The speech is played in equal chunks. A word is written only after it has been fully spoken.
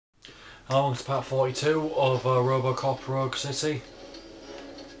Welcome to part 42 of Robocop Rogue City.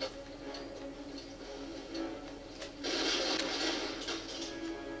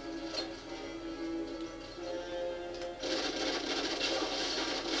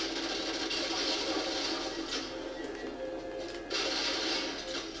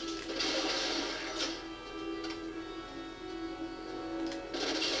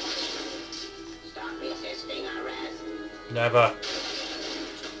 Stop resisting arrest. Never.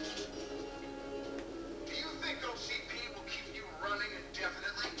 Do you think OCP will keep you running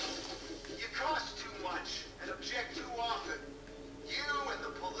indefinitely? You cost too much and object too often. You and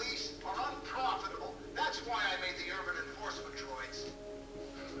the police are unprofitable. That's why I made the urban enforcement droids.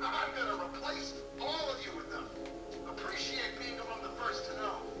 I'm gonna replace all of you with them. Appreciate being among the first to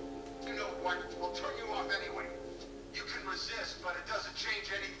know. You know what? We'll turn you off anyway. You can resist, but it doesn't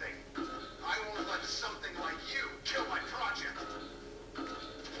change anything. I won't let something like you kill my project.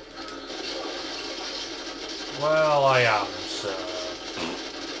 Well, I am, sir.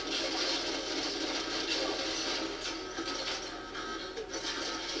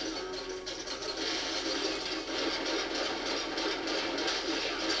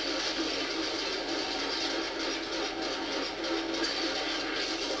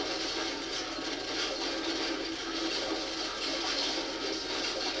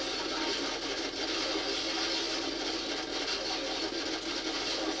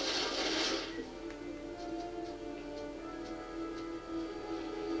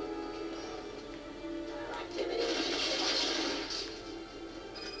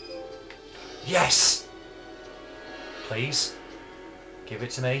 Yes! Please. Give it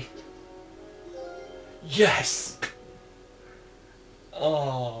to me. Yes!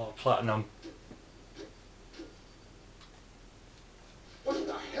 Oh, platinum. What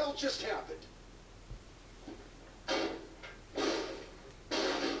the hell just happened?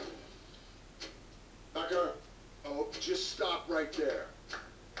 Becker, oh, just stop right there.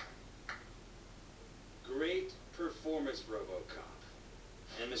 Great performance, Robocop.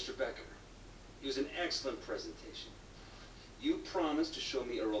 And Mr. Becker, it was an excellent presentation. You promised to show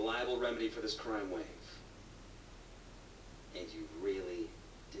me a reliable remedy for this crime wave. And you really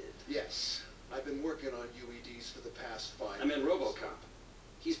did. Yes, I've been working on UEDs for the past 5 I mean, years. Robocop.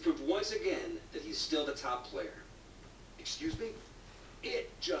 He's proved once again that he's still the top player. Excuse me? It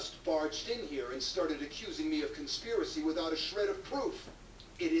just barged in here and started accusing me of conspiracy without a shred of proof.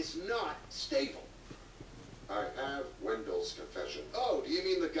 It is not stable. I have Wendell's confession. Oh, do you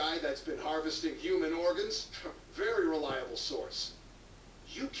mean the guy that's been harvesting human organs? Very reliable source.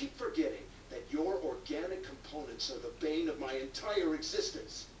 You keep forgetting that your organic components are the bane of my entire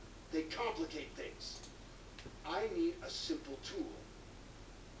existence. They complicate things. I need a simple tool.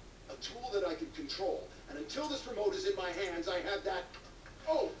 A tool that I can control. And until this remote is in my hands, I have that...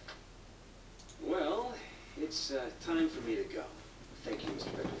 Oh! Well, it's time for me to go. Thank you, Mr.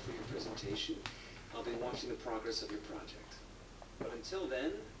 Becker, for your presentation. I'll be watching the progress of your project. But until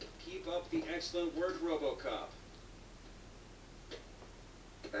then, keep up the excellent work, Robocop.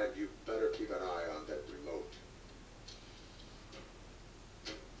 And you better keep an eye on that remote.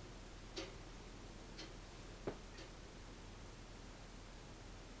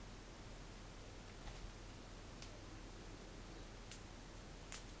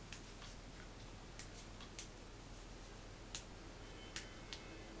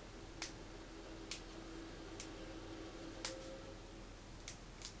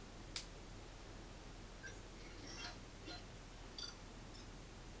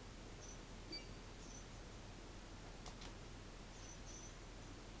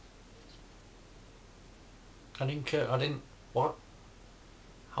 I didn't, what?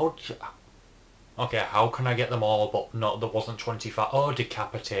 Okay, how can I get them all but not, there wasn't 25, oh,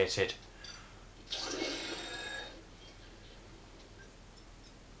 decapitated.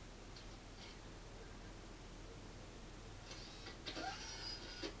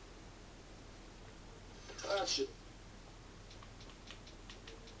 That should...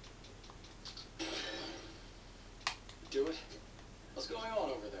 Do it? What's going on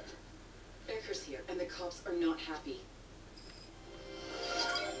over there? Becker's here, and the cops are not happy.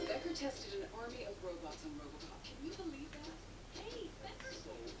 Becker tested an army of robots on Robocop. Can you believe that? Hey, Becker's... So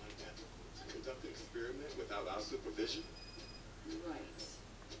unethical to conduct an experiment without our supervision? Right.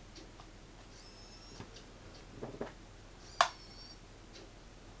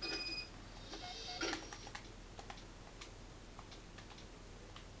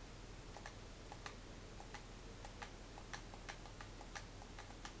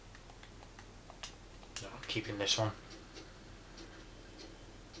 No, I'm keeping this one.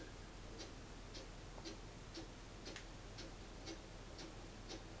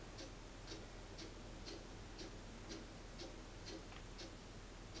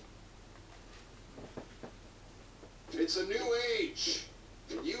 It's a new age,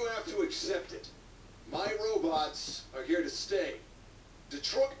 and you have to accept it. My robots are here to stay.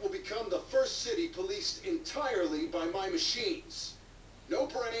 Detroit will become the first city policed entirely by my machines. No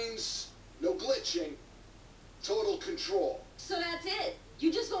brains, no glitching, total control. So that's it?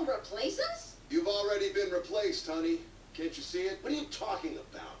 You just gonna replace us? You've already been replaced, honey. Can't you see it? What are you talking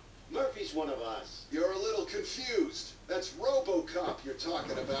about? Murphy's one of us. You're a little confused. That's Robocop you're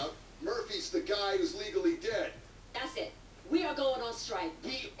talking about. Murphy's the guy who's legally dead. That's it. We are going on strike.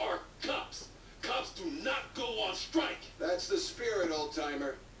 We are cops. Cops do not go on strike. That's the spirit,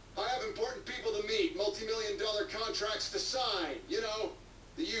 old-timer. I have important people to meet, multi-million-dollar contracts to sign. You know,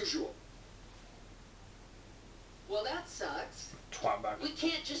 the usual. Well, that sucks. Twat bag. We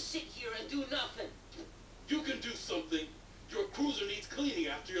can't just sit here and do nothing. You can do something. Your cruiser needs cleaning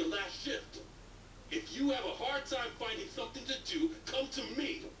after your last shift. If you have a hard time finding something to do, come to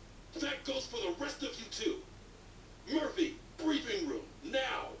me. That goes for the rest of you too. Murphy, briefing room,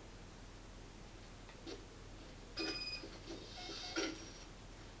 now.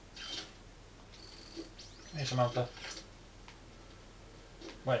 Hey, Samantha.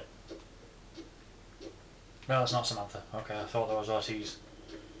 Wait. No, that's not Samantha. Okay, I thought that was RC's.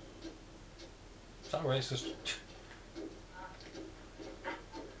 Is that racist?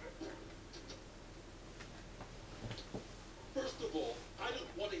 First of all, I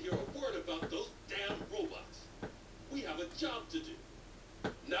don't want to hear a word about those damn robots. We have a job to do.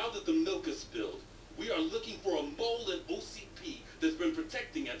 Now that the milk is spilled, we are looking for a mole in OCP that's been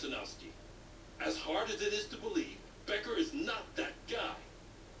protecting Antonowski. As hard as it is to believe, Becker is not that guy.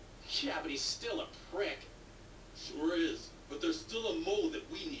 Yeah, but he's still a prick. Sure is, but there's still a mole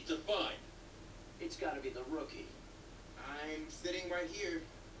that we need to find. It's gotta be the rookie. I'm sitting right here.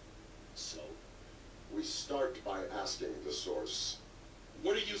 So, We start by asking the source.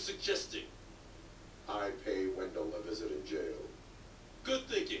 what are you suggesting? I pay Wendell a visit in jail. Good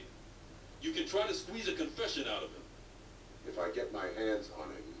thinking. You can try to squeeze a confession out of him. If I get my hands on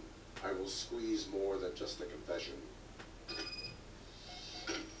him, I will squeeze more than just a confession.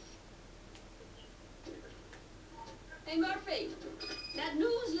 Hey, Murphy. That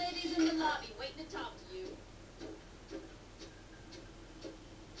news lady's in the lobby waiting to talk to you.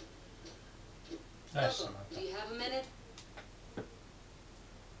 Yes, Lobo, Samantha. do you have a minute?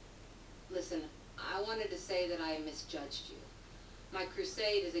 Listen, I wanted to say that I misjudged you. My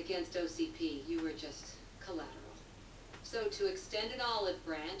crusade is against OCP. You were just collateral. So to extend an olive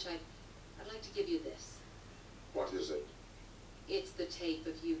branch, I'd like to give you this. What is it? It's the tape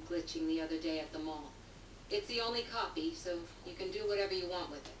of you glitching the other day at the mall. It's the only copy, so you can do whatever you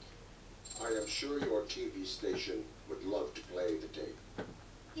want with it. I am sure your TV station would love to play the tape.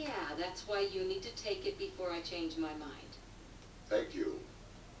 Yeah, that's why you need to take it before I change my mind. Thank you.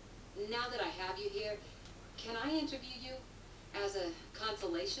 Now that I have you here, can I interview you as a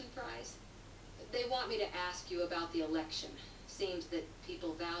consolation prize? They want me to ask you about the election. Seems that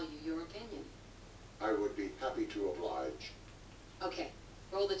people value your opinion. I would be happy to oblige. Okay,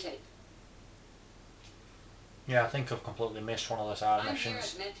 roll the tape. Yeah, I think I've completely missed one of the side I'm here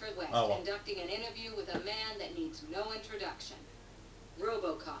missions. at Medford West, Oh, well. conducting an interview with a man that needs no introduction.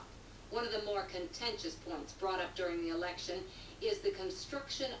 Robocop. One of the more contentious points brought up during the election is the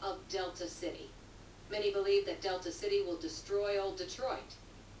construction of Delta City. Many believe that Delta City will destroy old Detroit.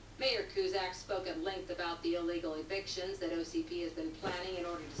 Mayor Cusack spoke at length about the illegal evictions that OCP has been planning in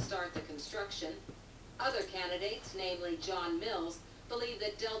order to start the construction. Other candidates, namely John Mills, believe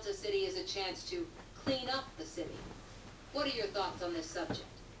that Delta City is a chance to clean up the city. What are your thoughts on this subject?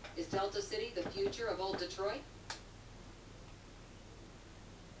 Is Delta City the future of old Detroit?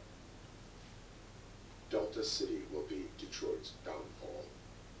 Delta City will be Detroit's downfall.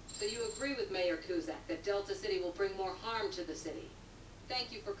 So you agree with Mayor Cusack that Delta City will bring more harm to the city?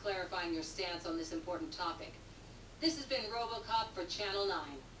 Thank you for clarifying your stance on this important topic. This has been Robocop for Channel 9.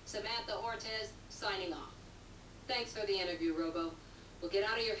 Samantha Ortez, signing off. Thanks for the interview, Robo. We'll get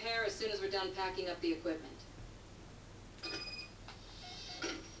out of your hair as soon as we're done packing up the equipment.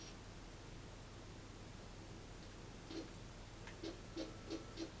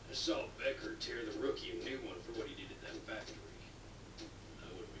 I saw Becker tear the rookie a new one for what he did at that factory. I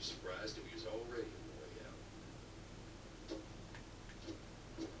wouldn't be surprised if he was already on the way out.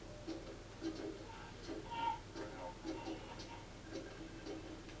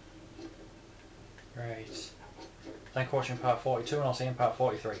 Great. Thank you for watching part 42, and I'll see you in part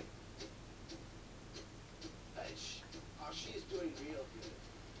 43.